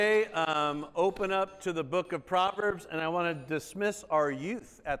Open up to the book of Proverbs, and I want to dismiss our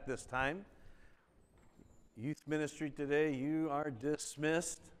youth at this time. Youth ministry today, you are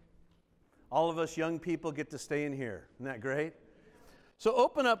dismissed. All of us young people get to stay in here. Isn't that great? So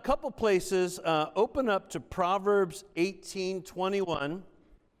open up, couple places. Open up to Proverbs 18:21.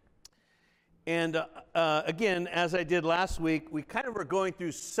 And again, as I did last week, we kind of were going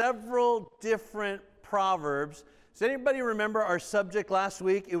through several different Proverbs. Does anybody remember our subject last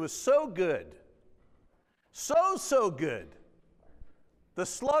week? It was so good. So good. The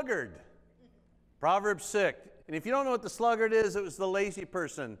sluggard. Proverbs 6. And if you don't know what the sluggard is, it was the lazy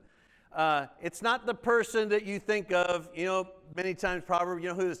person. It's not the person that you think of. You know, many times Proverbs, you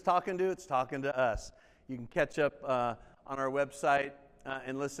know who it's talking to? It's talking to us. You can catch up on our website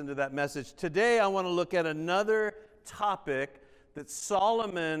and listen to that message. Today, I want to look at another topic that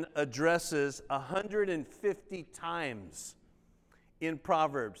Solomon addresses 150 times in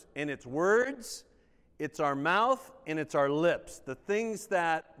Proverbs. And it's words, it's our mouth, and it's our lips, the things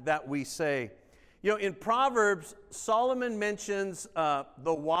that we say. You know, in Proverbs, Solomon mentions the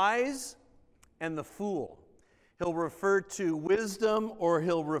wise and the fool. He'll refer to wisdom or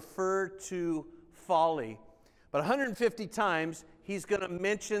he'll refer to folly. But 150 times, he's going to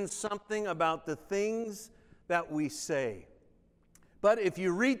mention something about the things that we say. But if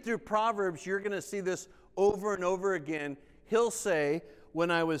you read through Proverbs, you're going to see this over and over again. He'll say,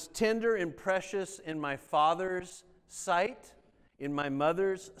 when I was tender and precious in my father's sight, in my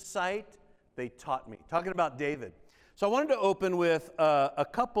mother's sight, they taught me. Talking about David. So I wanted to open with a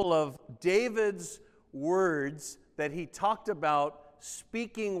couple of David's words that he talked about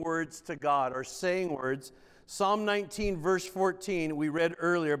speaking words to God or saying words. Psalm 19, verse 14, we read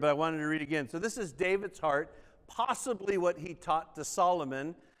earlier, but I wanted to read again. So this is David's heart. Possibly what he taught to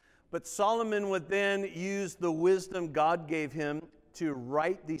Solomon, but Solomon would then use the wisdom God gave him to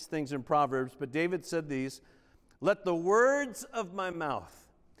write these things in Proverbs. But David said these, "Let the words of my mouth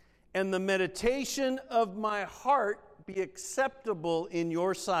and the meditation of my heart be acceptable in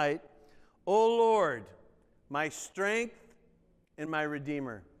your sight, O Lord, my strength and my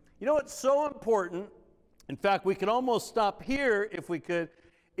Redeemer." You know what's so important? In fact, we could almost stop here if we could.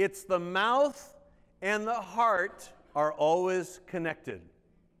 It's the mouth and the heart are always connected.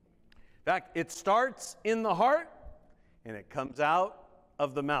 In fact, it starts in the heart and it comes out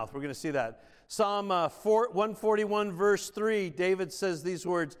of the mouth. We're going to see that. Psalm 141, verse 3, David says these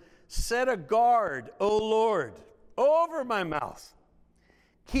words, "Set a guard, O Lord, over my mouth.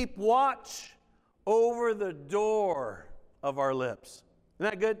 Keep watch over the door of our lips."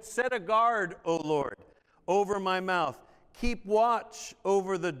 Isn't that good? Set a guard, O Lord, over my mouth. Keep watch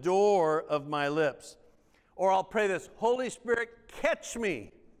over the door of my lips. Or I'll pray this, Holy Spirit, catch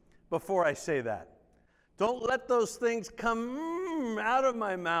me before I say that. Don't let those things come out of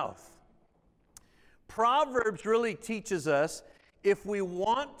my mouth. Proverbs really teaches us if we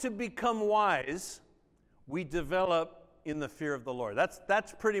want to become wise, we develop in the fear of the Lord.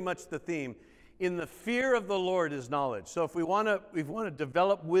 That's pretty much the theme. In the fear of the Lord is knowledge. So if we want to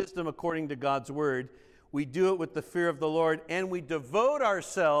develop wisdom according to God's word, we do it with the fear of the Lord, and we devote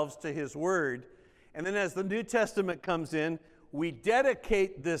ourselves to his word. And then as the New Testament comes in, we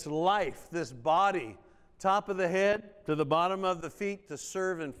dedicate this life, this body, top of the head to the bottom of the feet, to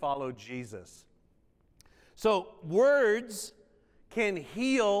serve and follow Jesus. So words can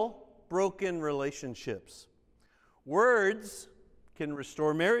heal broken relationships. Words can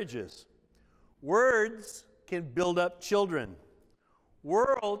restore marriages. Words can build up children.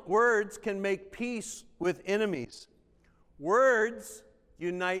 Words can make peace with enemies. Words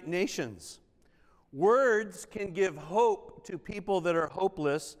unite nations. Words can give hope to people that are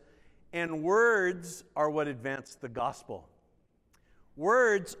hopeless, and words are what advance the gospel.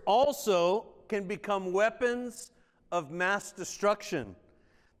 Words also can become weapons of mass destruction.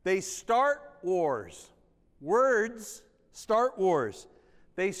 They start wars. Words start wars.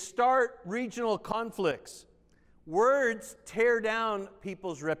 They start regional conflicts. Words tear down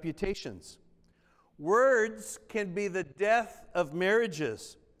people's reputations. Words can be the death of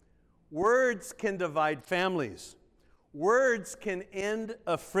marriages. Words can divide families. Words can end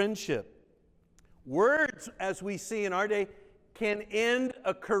a friendship. Words, as we see in our day, can end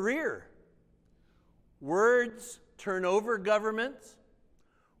a career. Words turn over governments.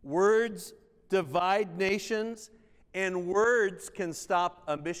 Words divide nations. And words can stop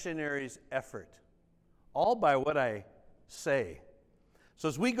a missionary's effort. All by what I say. So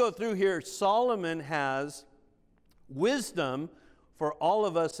as we go through here, Solomon has wisdom for all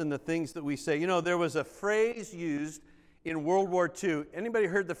of us in the things that we say. You know, there was a phrase used in World War II. Anybody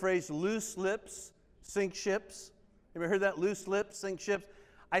heard the phrase, loose lips sink ships? Anybody heard that? Loose lips sink ships?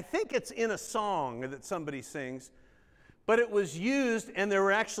 I think it's in a song that somebody sings, but it was used, and there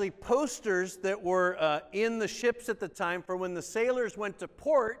were actually posters that were in the ships at the time for when the sailors went to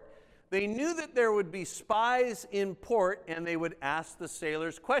port. They knew that there would be spies in port, and they would ask the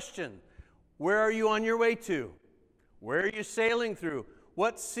sailors question. Where are you on your way to? Where are you sailing through?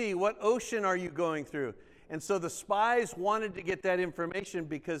 What sea, what ocean are you going through? And so the spies wanted to get that information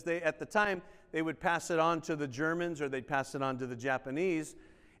because at the time, they would pass it on to the Germans or they'd pass it on to the Japanese.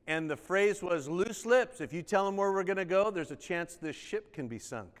 And the phrase was loose lips. If you tell them where we're going to go, there's a chance this ship can be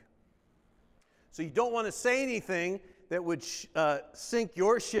sunk. So you don't want to say anything that would sink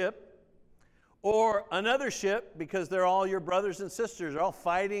your ship or another ship, because they're all your brothers and sisters. They're all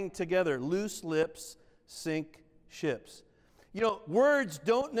fighting together. Loose lips sink ships. You know, words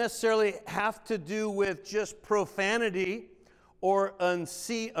don't necessarily have to do with just profanity or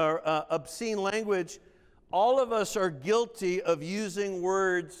obscene language. All of us are guilty of using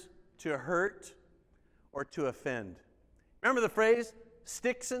words to hurt or to offend. Remember the phrase,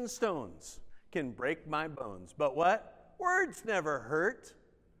 sticks and stones can break my bones. But what? Words never hurt.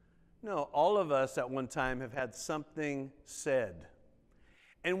 No, all of us at one time have had something said.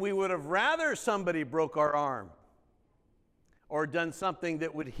 And we would have rather somebody broke our arm or done something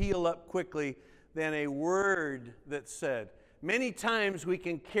that would heal up quickly than a word that's said. Many times we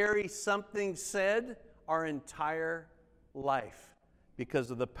can carry something said our entire life because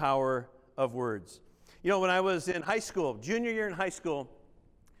of the power of words. You know, when I was in high school, junior year in high school,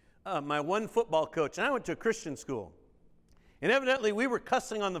 my one football coach, and I went to a Christian school, and evidently we were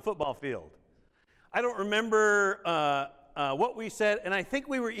cussing on the football field. I don't remember what we said, and I think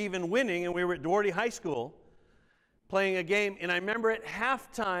we were even winning, and we were at Doherty High School playing a game, and I remember at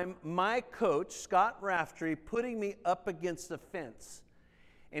halftime, my coach, Scott Raftery, putting me up against the fence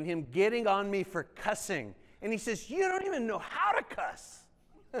and him getting on me for cussing. And he says, you don't even know how to cuss.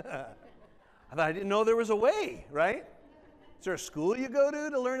 I thought, I didn't know there was a way, right? Is there a school you go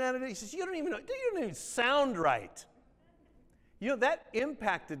to learn how to do it? He says, you don't even sound right. You know, that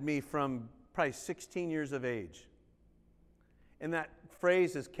impacted me from probably 16 years of age. And that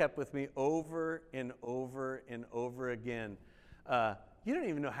phrase has kept with me over and over and over again. You don't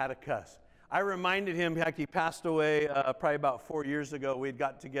even know how to cuss. I reminded him, heck, he passed away probably about 4 years ago. We'd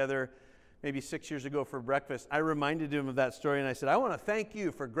got together maybe 6 years ago for breakfast. I reminded him of that story, and I said, I want to thank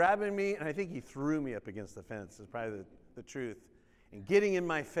you for grabbing me. And I think he threw me up against the fence, is probably the truth, and getting in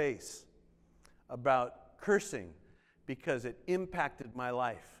my face about cursing because it impacted my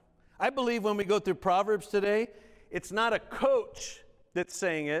life. I believe when we go through Proverbs today, it's not a coach that's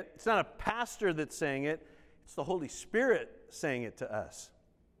saying it. It's not a pastor that's saying it. It's the Holy Spirit saying it to us.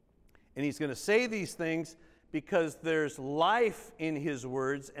 And he's going to say these things because there's life in his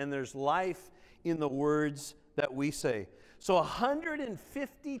words and there's life in the words that we say. So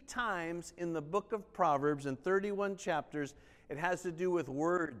 150 times in the book of Proverbs, in 31 chapters, it has to do with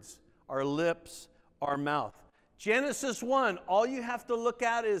words, our lips, our mouth. Genesis 1, all you have to look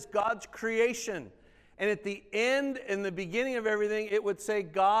at is God's creation. And at the end, in the beginning of everything, it would say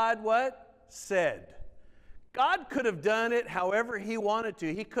God what? Said. God could have done it however he wanted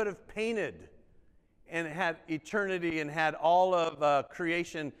to. He could have painted and had eternity and had all of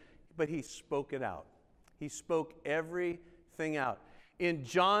creation, but he spoke it out. He spoke everything out. In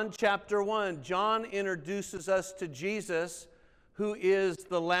John chapter 1, John introduces us to Jesus, who is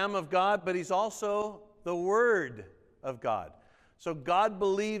the Lamb of God, but he's also the Word of God. So God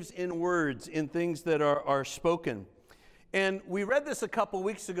believes in words, in things that are spoken. And we read this a couple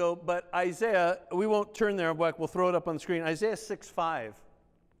weeks ago, but Isaiah, we won't turn there, but we'll throw it up on the screen. Isaiah 6:5.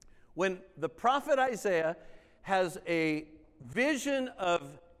 When the prophet Isaiah has a vision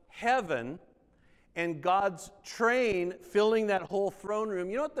of heaven and God's train filling that whole throne room,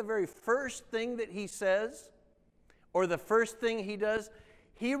 you know what the very first thing that he says, or the first thing he does?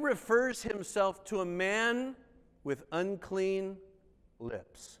 He refers himself to a man with unclean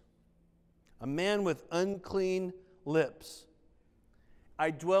lips. A man with unclean lips.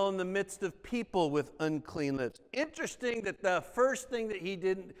 I dwell in the midst of people with unclean lips. Interesting that the first thing that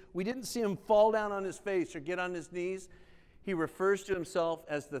we didn't see him fall down on his face or get on his knees. He refers to himself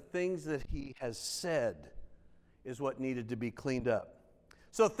as the things that he has said is what needed to be cleaned up.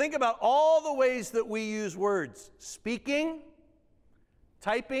 So think about all the ways that we use words. Speaking,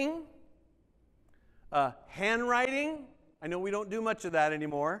 typing, handwriting. I know we don't do much of that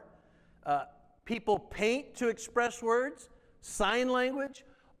anymore. People paint to express words, sign language.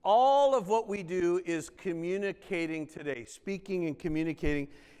 All of what we do is communicating today, speaking and communicating.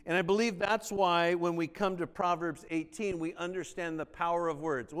 And I believe that's why when we come to Proverbs 18, we understand the power of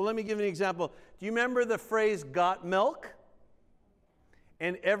words. Well, let me give you an example. Do you remember the phrase, got milk?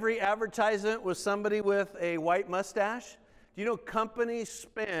 and every advertisement was somebody with a white mustache? Do you know companies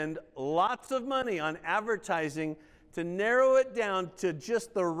spend lots of money on advertising to narrow it down to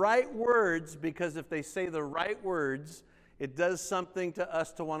just the right words, because if they say the right words, it does something to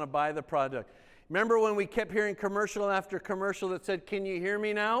us to want to buy the product. Remember when we kept hearing commercial after commercial that said, "Can you hear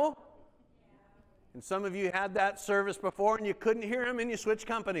me now?" And some of you had that service before and you couldn't hear them and you switched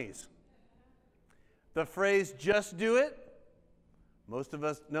companies. The phrase, "just do it," most of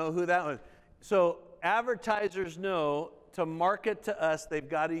us know who that was. So advertisers know to market to us, they've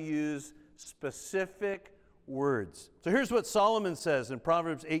got to use specific words. So here's what Solomon says in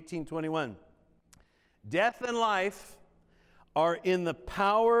Proverbs 18:21. Death and life are in the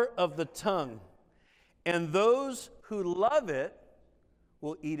power of the tongue, and those who love it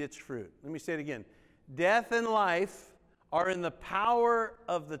will eat its fruit. Let me say it again. Death and life are in the power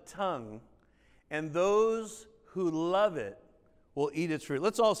of the tongue, and those who love it will eat its fruit.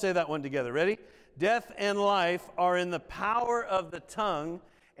 Let's all say that one together. Ready? Death and life are in the power of the tongue,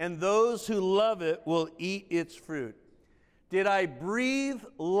 and those who love it will eat its fruit. Did I breathe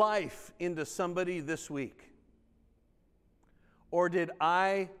life into somebody this week? Or did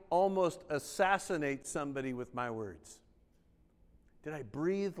I almost assassinate somebody with my words? Did I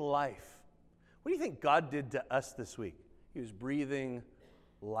breathe life? What do you think God did to us this week? He was breathing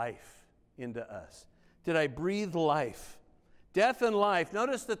life into us. Did I breathe life? Death and life,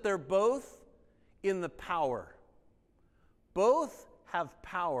 notice that they're both in the power. Both have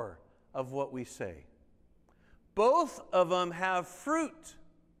power of what we say. Both of them have fruit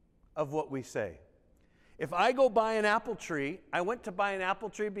of what we say. If I go buy an apple tree, I went to buy an apple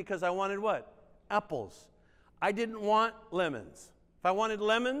tree because I wanted what? Apples. I didn't want lemons. If I wanted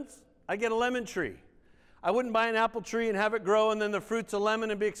lemons, I'd get a lemon tree. I wouldn't buy an apple tree and have it grow and then the fruit's a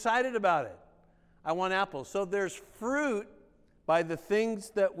lemon and be excited about it. I want apples. So there's fruit by the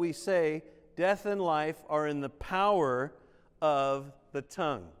things that we say. Death and life are in the power of the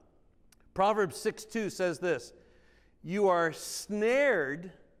tongue. Proverbs 6:2 says this, "You are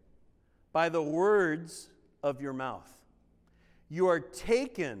snared by the words of your mouth. You are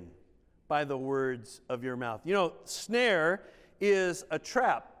taken by the words of your mouth." You know, snare is a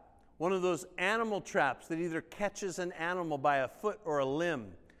trap, one of those animal traps that either catches an animal by a foot or a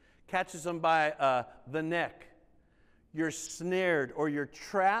limb, catches them by the neck. You're snared or you're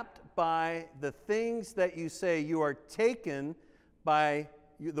trapped by the things that you say. You are taken by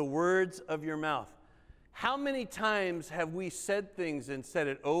the words of your mouth. How many times have we said things and said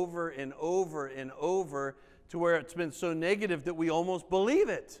it over and over and over to where it's been so negative that we almost believe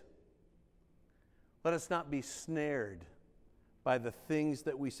it? Let us not be snared by the things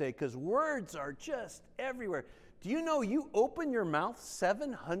that we say, because words are just everywhere. Do you know you open your mouth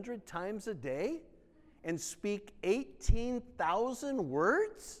 700 times a day and speak 18,000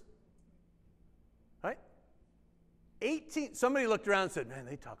 words? Right? 18. Somebody looked around and said, "Man,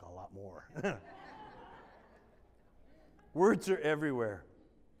 they talk a lot more." Words are everywhere.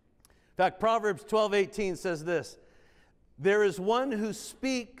 In fact, Proverbs 12:18 says this, "There is one who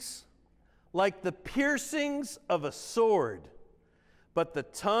speaks like the piercings of a sword, but the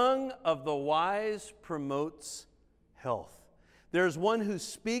tongue of the wise promotes health." There's one who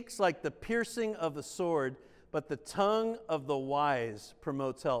speaks like the piercing of a sword, but the tongue of the wise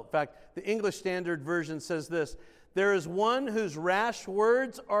promotes health. In fact, the English Standard Version says this, "There is one whose rash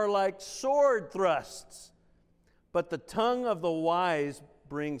words are like sword thrusts, but the tongue of the wise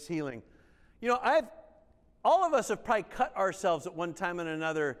brings healing." You know, all of us have probably cut ourselves at one time or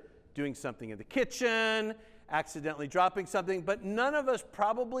another doing something in the kitchen, accidentally dropping something, but none of us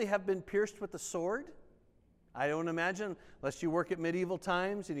probably have been pierced with a sword. I don't imagine, unless you work at medieval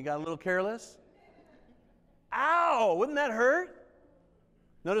times and you got a little careless. Ow! Wouldn't that hurt?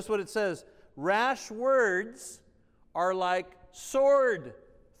 Notice what it says. Rash words are like sword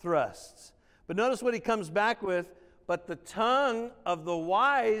thrusts. But notice what he comes back with. But the tongue of the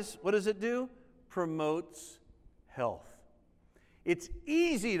wise, what does it do? Promotes health. It's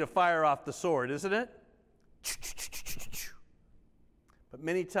easy to fire off the sword, isn't it? But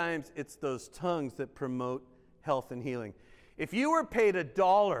many times it's those tongues that promote health and healing. If you were paid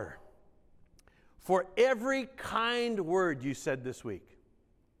 $1 for every kind word you said this week,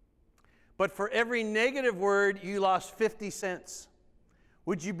 but for every negative word you lost 50 cents,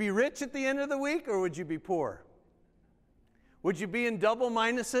 would you be rich at the end of the week or would you be poor? Would you be in double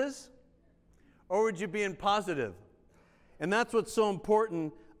minuses or would you be in positive? And that's what's so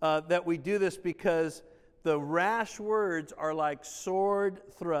important that we do this, because the rash words are like sword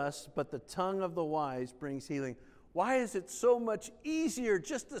thrusts, but the tongue of the wise brings healing. Why is it so much easier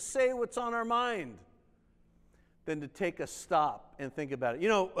just to say what's on our mind? than to take a stop and think about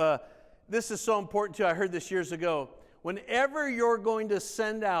it. This is so important too. I heard this years ago. Whenever you're going to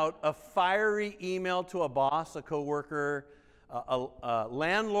send out a fiery email to a boss, a coworker, a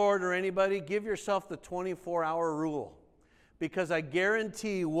landlord, or anybody, give yourself the 24-hour rule. Because I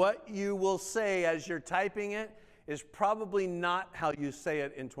guarantee what you will say as you're typing it is probably not how you say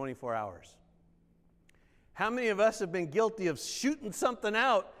it in 24 hours. How many of us have been guilty of shooting something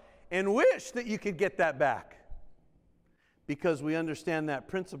out and wish that you could get that back? Because we understand that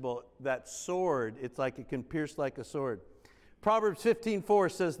principle, that sword, it's like it can pierce like a sword. Proverbs 15:4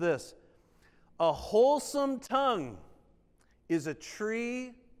 says this, "A wholesome tongue is a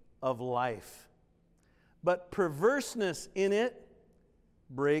tree of life, but perverseness in it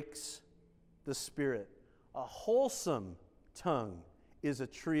breaks the spirit." A wholesome tongue is a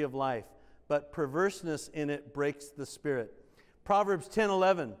tree of life, but perverseness in it breaks the spirit. Proverbs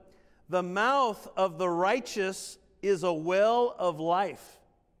 10:11, "The mouth of the righteous is a well of life,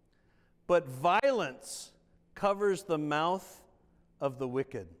 but violence covers the mouth of the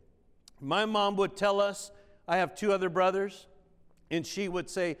wicked." My mom would tell us, I have 2 other brothers, and she would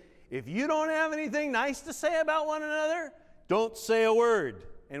say, if you don't have anything nice to say about one another, don't say a word.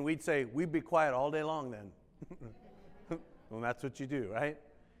 And we'd say, we'd be quiet all day long then. Well, that's what you do, right?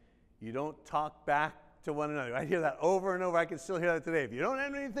 You don't talk back to one another. I hear that over and over. I can still hear that today. If you don't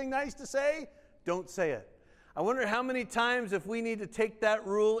have anything nice to say, don't say it. I wonder how many times if we need to take that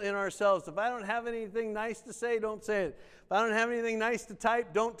rule in ourselves. If I don't have anything nice to say, don't say it. If I don't have anything nice to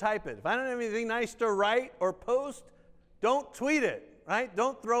type, don't type it. If I don't have anything nice to write or post, don't tweet it, right?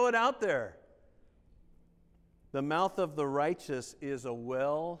 Don't throw it out there. The mouth of the righteous is a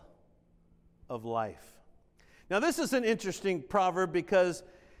well of life. Now, this is an interesting proverb because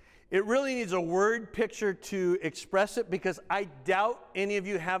it really needs a word picture to express it, because I doubt any of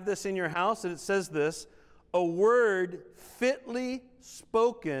you have this in your house, and it says this: a word fitly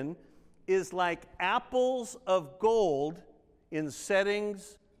spoken is like apples of gold in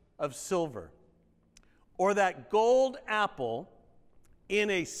settings of silver. Or that gold apple in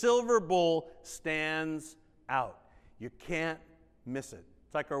a silver bowl stands out. You can't miss it.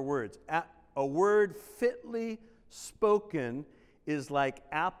 It's like our words. A word fitly spoken is like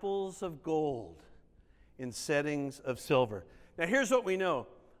apples of gold in settings of silver. Now here's what we know.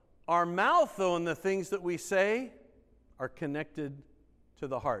 Our mouth, though, and the things that we say are connected to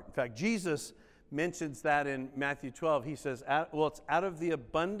the heart. In fact, Jesus mentions that in Matthew 12. He says, it's out of the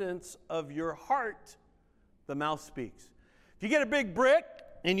abundance of your heart, the mouth speaks. If you get a big brick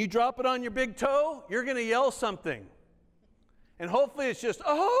and you drop it on your big toe, you're going to yell something. And hopefully it's just,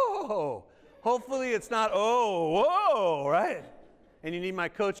 oh. Hopefully it's not, oh, whoa, right? And you need my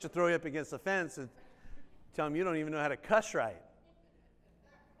coach to throw you up against the fence and tell him you don't even know how to cuss right.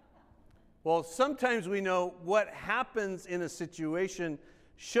 Well, sometimes we know what happens in a situation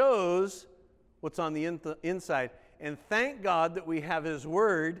shows what's on the inside. And thank God that we have His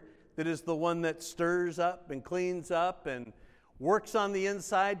Word that is the one that stirs up and cleans up and works on the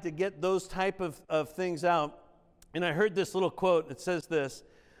inside to get those type of things out. And I heard this little quote. It says this: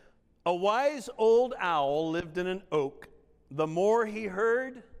 "A wise old owl lived in an oak. The more he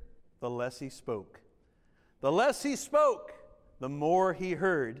heard, the less he spoke. The less he spoke, the more he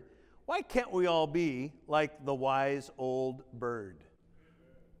heard. Why can't we all be like the wise old bird?"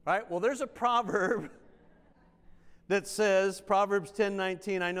 Right? Well, there's a proverb that says, Proverbs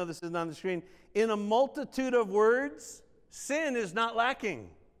 10:19, I know this isn't on the screen, "In a multitude of words, sin is not lacking.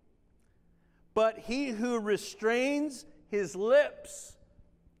 But he who restrains his lips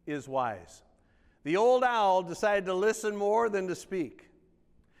is wise." The old owl decided to listen more than to speak.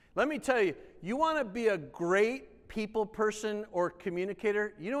 Let me tell you, you want to be a great people person or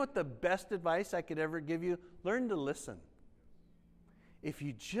communicator? You know what the best advice I could ever give you? Learn to listen. If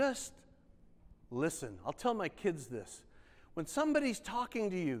you just listen. I'll tell my kids this. When somebody's talking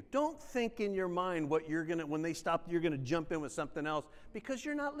to you, don't think in your mind when they stop, you're going to jump in with something else, because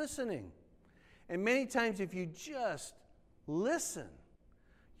you're not listening. And many times if you just listen,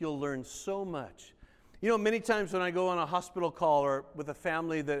 you'll learn so much. You know, many times when I go on a hospital call or with a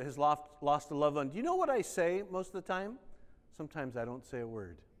family that has lost a loved one, do you know what I say most of the time? Sometimes I don't say a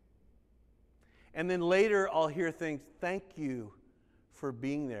word. And then later I'll hear things, "Thank you for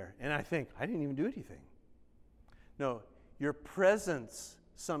being there." And I think, I didn't even do anything. No, your presence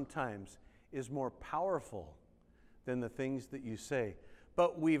sometimes is more powerful than the things that you say.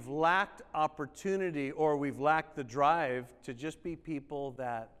 But we've lacked opportunity, or we've lacked the drive to just be people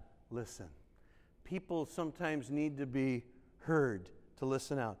that listen. People sometimes need to be heard, to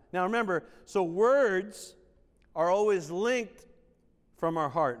listen out. Now remember, so words are always linked from our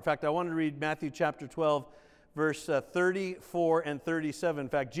heart. In fact, I wanted to read Matthew chapter 12, verse 34 and 37. In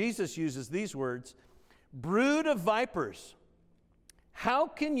fact, Jesus uses these words, "Brood of vipers, how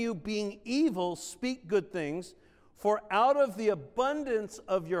can you, being evil, speak good things? For out of the abundance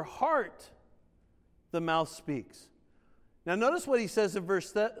of your heart, the mouth speaks." Now notice what he says in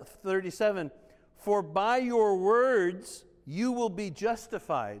verse 37. "For by your words you will be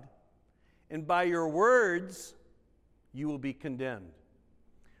justified, and by your words you will be condemned."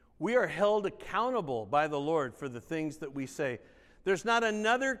 We are held accountable by the Lord for the things that we say. There's not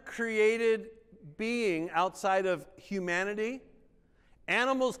another created being outside of humanity.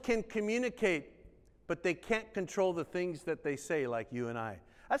 Animals can communicate, but they can't control the things that they say, like you and I.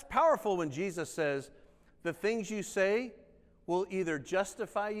 That's powerful when Jesus says, the things you say will either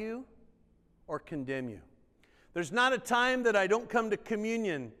justify you or condemn you. There's not a time that I don't come to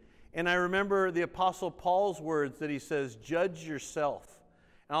communion and I remember the Apostle Paul's words that he says, "Judge yourself."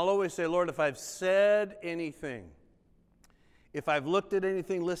 And I'll always say, Lord, if I've said anything, if I've looked at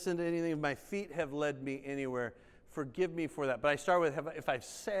anything, listened to anything, if my feet have led me anywhere, forgive me for that. But I start with, if I've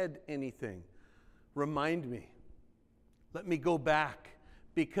said anything, remind me. Let me go back,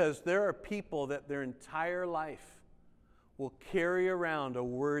 because there are people that their entire life will carry around a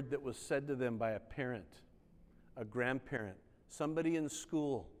word that was said to them by a parent, a grandparent, somebody in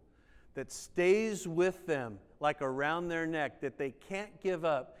school, that stays with them like around their neck, that they can't give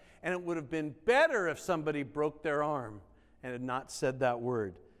up. And it would have been better if somebody broke their arm and had not said that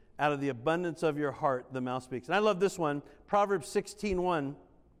word. Out of the abundance of your heart, the mouth speaks. And I love this one, Proverbs 16:1.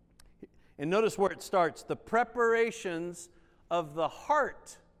 And notice where it starts. The preparations of the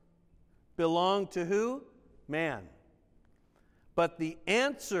heart belong to who? Man. But the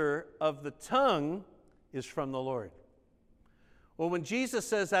answer of the tongue is from the Lord. Well, when Jesus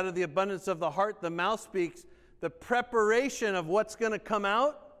says out of the abundance of the heart, the mouth speaks, the preparation of what's going to come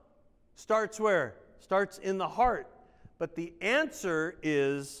out starts where? Starts in the heart. But the answer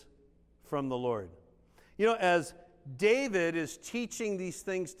is from the Lord. You know, as David is teaching these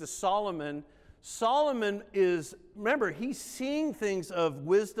things to Solomon, Solomon is, remember, he's seeing things of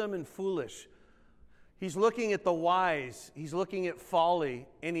wisdom and foolish. He's looking at the wise, he's looking at folly,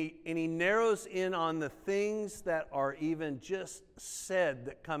 and he narrows in on the things that are even just said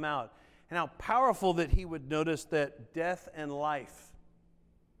that come out. And how powerful that he would notice that death and life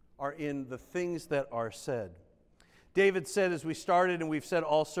are in the things that are said. David said, as we started and we've said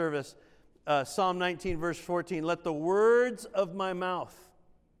all service, Psalm 19 verse 14, "Let the words of my mouth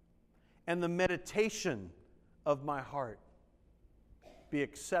and the meditation of my heart be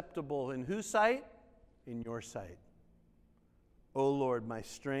acceptable in whose sight? In your sight. O Lord, my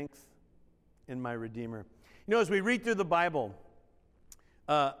strength and my Redeemer." You know, as we read through the Bible,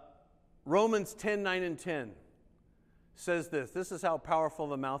 Romans 10:9 and 10 says this. This is how powerful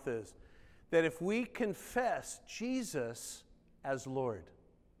the mouth is. That if we confess Jesus as Lord,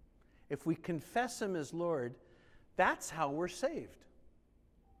 if we confess Him as Lord, that's how we're saved.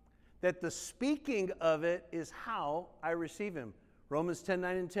 That the speaking of it is how I receive Him. Romans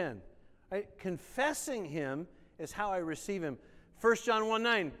 10:9 and 10. Right? Confessing Him is how I receive Him. 1 John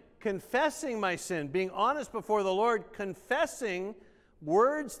 1:9, confessing my sin, being honest before the Lord, confessing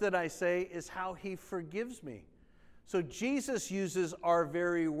words that I say is how He forgives me. So Jesus uses our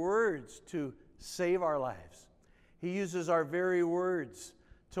very words to save our lives. He uses our very words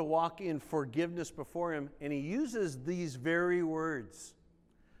to walk in forgiveness before Him, and He uses these very words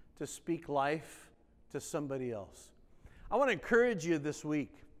to speak life to somebody else. I want to encourage you this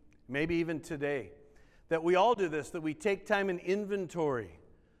week, maybe even today, that we all do this, that we take time and inventory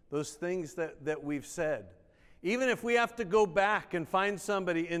those things that we've said. Even if we have to go back and find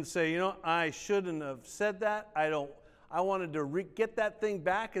somebody and say, you know, I shouldn't have said that. I wanted to get that thing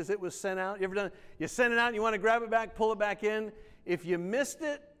back as it was sent out. You ever done it? You send it out and you want to grab it back, pull it back in. If you missed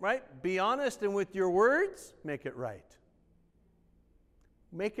it, right, be honest, and with your words, make it right.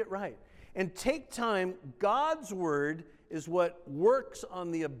 Make it right. And take time. God's word is what works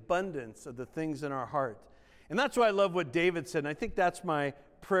on the abundance of the things in our heart. And that's why I love what David said. And I think that's my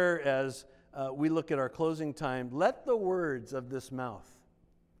prayer as we look at our closing time. Let the words of this mouth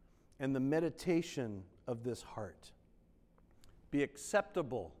and the meditation of this heart be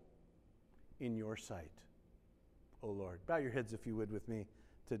acceptable in your sight, O Lord. Bow your heads if you would with me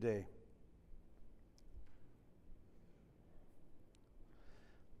today.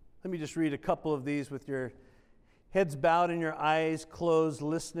 Let me just read a couple of these with your heads bowed and your eyes closed,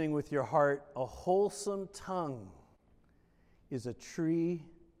 listening with your heart. A wholesome tongue is a tree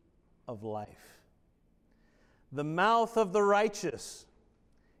of life. The mouth of the righteous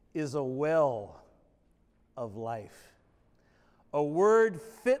is a well of life. A word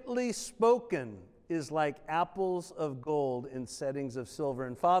fitly spoken is like apples of gold in settings of silver.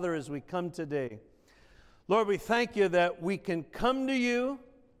 And Father, as we come today, Lord, we thank you that we can come to you.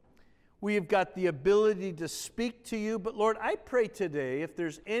 We've got the ability to speak to you. But Lord, I pray today, if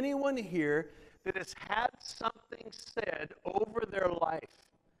there's anyone here that has had something said over their life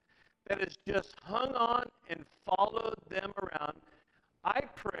that has just hung on and followed them around, I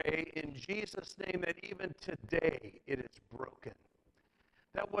pray in Jesus' name that even today it is broken.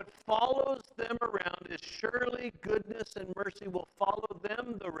 That what follows them around is surely goodness and mercy will follow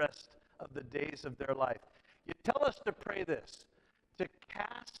them the rest of the days of their life. You tell us to pray this, to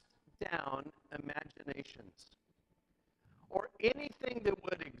cast down imaginations or anything that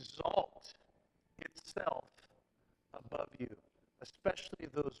would exalt itself above you, especially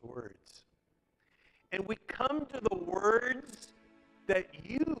those words. And we come to the words that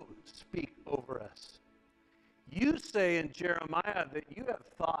you speak over us. You say in Jeremiah that you have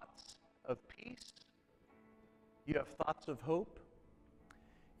thoughts of peace. You have thoughts of hope.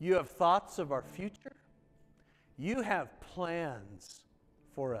 You have thoughts of our future. You have plans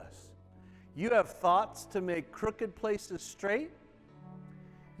for us. You have thoughts to make crooked places straight.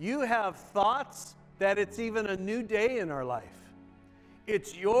 You have thoughts that it's even a new day in our life.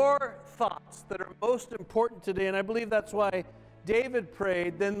 It's your thoughts that are most important today, and I believe that's why David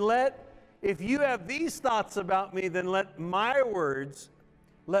prayed, if you have these thoughts about me, then let my words,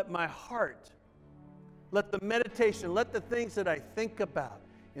 let my heart, let the meditation, let the things that I think about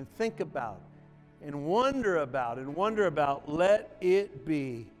and wonder about, let it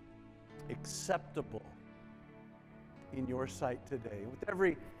be acceptable in your sight today. With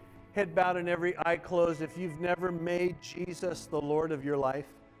every head bowed and every eye closed, if you've never made Jesus the Lord of your life,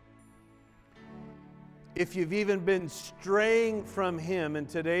 if you've even been straying from Him, and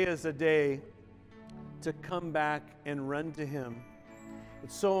today is a day to come back and run to Him,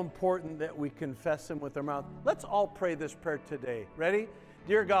 it's so important that we confess Him with our mouth. Let's all pray this prayer today. Ready?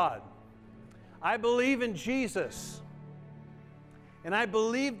 Dear God, I believe in Jesus, and I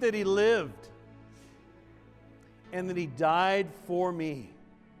believe that He lived, and that He died for me.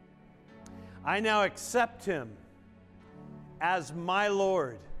 I now accept Him as my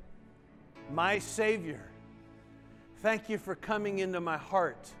Lord, my Savior. Thank you for coming into my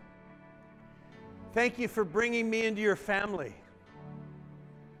heart. Thank you for bringing me into your family,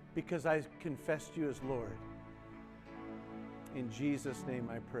 because I confessed you as Lord. In Jesus' name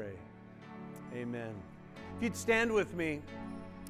I pray. Amen. If you'd stand with me.